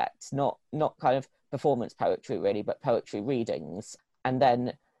poetry sets, not kind of performance poetry really, but poetry readings. And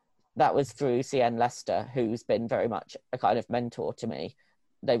then that was through CN Lester, who's been very much a kind of mentor to me.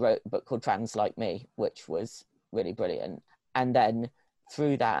 They wrote a book called Trans Like Me, which was really brilliant. And then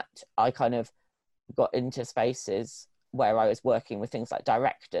through that, I kind of got into spaces where I was working with things like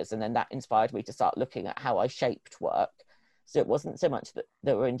directors, and then that inspired me to start looking at how I shaped work. So it wasn't so much that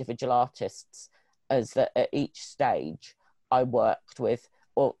there were individual artists as that at each stage I worked with,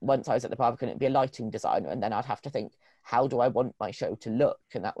 or once I was at the Barbican, it'd be a lighting designer, and then I'd have to think, how do I want my show to look?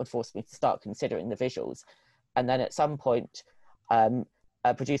 And that would force me to start considering the visuals. And then at some point,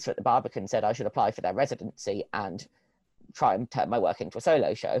 a producer at the Barbican said I should apply for their residency and try and turn my work into a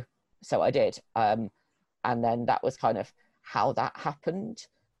solo show. So I did. And then that was kind of how that happened.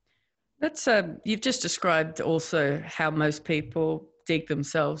 That's you've just described also how most people dig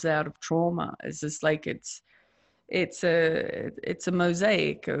themselves out of trauma. It's just like it's a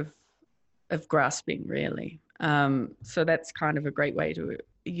mosaic of grasping, really. So that's kind of a great way to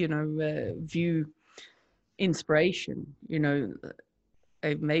view inspiration.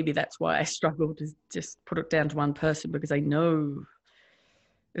 Maybe that's why I struggle to just put it down to one person, because I know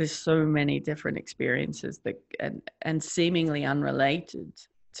there's so many different experiences that and seemingly unrelated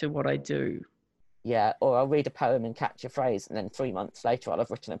to what I do. Yeah, or I'll read a poem and catch a phrase, and then 3 months later I'll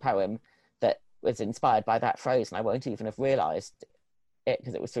have written a poem that was inspired by that phrase, and I won't even have realised it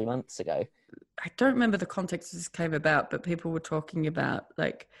because it was 3 months ago. I don't remember the context this came about, but people were talking about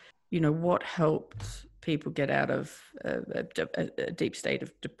what helped people get out of a deep state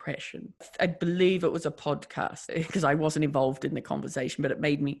of depression. I believe it was a podcast, because I wasn't involved in the conversation, but it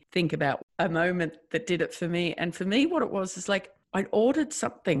made me think about a moment that did it for me. And for me, what it was is like I'd ordered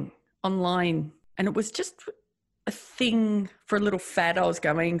something online, and it was just a thing for a little fad I was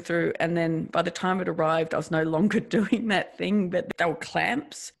going through. And then by the time it arrived, I was no longer doing that thing, but they were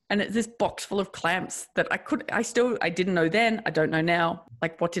clamps. And it's this box full of clamps that I didn't know then, I don't know now.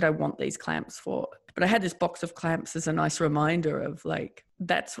 Like, what did I want these clamps for? But I had this box of clamps as a nice reminder of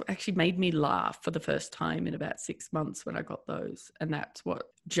that's what actually made me laugh for the first time in about 6 months when I got those. And that's what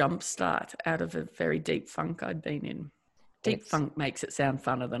jumpstart out of a very deep funk I'd been in. Deep funk makes it sound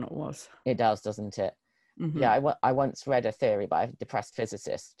funner than it was. It does, doesn't it? Mm-hmm. Yeah, I once read a theory by a depressed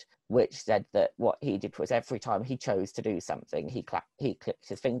physicist which said that what he did was every time he chose to do something, he clicked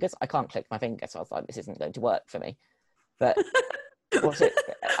his fingers. I can't click my fingers, so I was like, this isn't going to work for me. But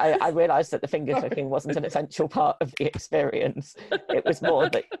I realised that the finger clicking wasn't an essential part of the experience. It was more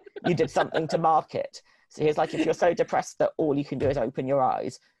that you did something to mark it. So he's like, if you're so depressed that all you can do is open your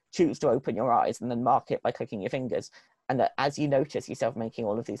eyes, choose to open your eyes and then mark it by clicking your fingers. And that as you notice yourself making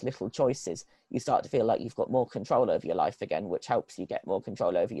all of these little choices, you start to feel like you've got more control over your life again, which helps you get more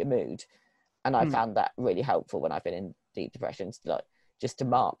control over your mood. And I found that really helpful when I've been in deep depressions, just to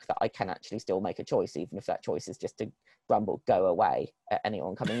mark that I can actually still make a choice, even if that choice is just to grumble, go away at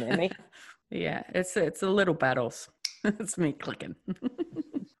anyone coming near me. Yeah, it's the little battles. It's me clicking.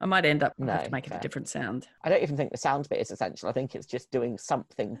 I might end up have to make it a different sound. I don't even think the sound bit is essential. I think it's just doing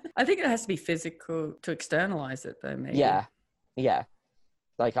something. I think it has to be physical to externalize it, though, maybe. Yeah.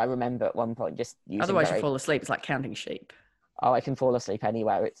 Like, I remember at one point just using Otherwise you fall asleep. It's like counting sheep. Oh, I can fall asleep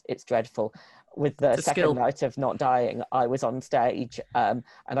anywhere. It's dreadful. With the second night of Not Dying, I was on stage, and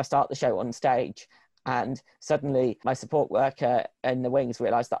I start the show on stage, and suddenly my support worker in the wings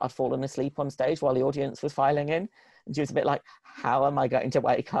realised that I'd fallen asleep on stage while the audience was filing in. And she was a bit like, how am I going to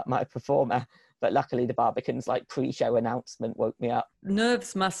wake up my performer? But luckily the Barbican's like pre-show announcement woke me up.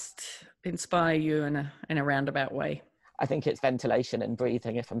 Nerves must inspire you in a roundabout way. I think it's ventilation and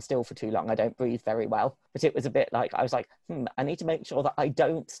breathing. If I'm still for too long, I don't breathe very well. But it was a bit like, I was like, I need to make sure that I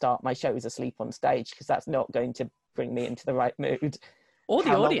don't start my shows asleep on stage, because that's not going to bring me into the right mood. Or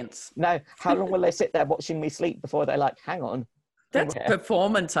the audience. How long will they sit there watching me sleep before they're like, hang on? That's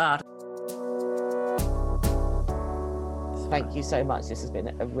performance art. Thank you so much. This has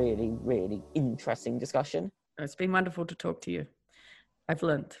been a really, really interesting discussion. It's been wonderful to talk to you. I've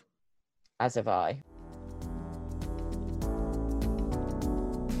learned. As have I.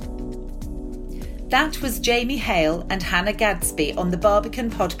 That was Jamie Hale and Hannah Gadsby on the Barbican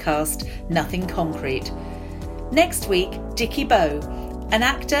podcast, Nothing Concrete. Next week, Dickie Bowe, an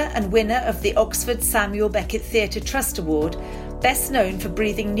actor and winner of the Oxford Samuel Beckett Theatre Trust Award, best known for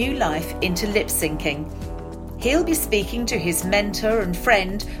breathing new life into lip syncing. He'll be speaking to his mentor and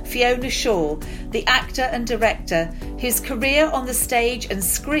friend, Fiona Shaw, the actor and director, whose career on the stage and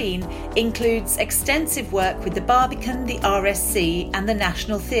screen includes extensive work with the Barbican, the RSC and the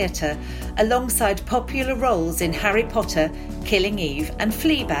National Theatre, alongside popular roles in Harry Potter, Killing Eve and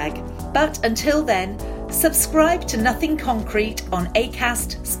Fleabag. But until then, subscribe to Nothing Concrete on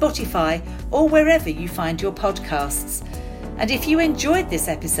Acast, Spotify or wherever you find your podcasts. And if you enjoyed this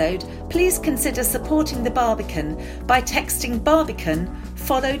episode, please consider supporting the Barbican by texting Barbican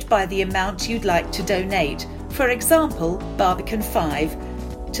followed by the amount you'd like to donate. For example, Barbican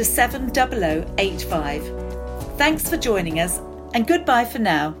 5 to 70085. Thanks for joining us and goodbye for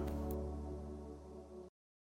now.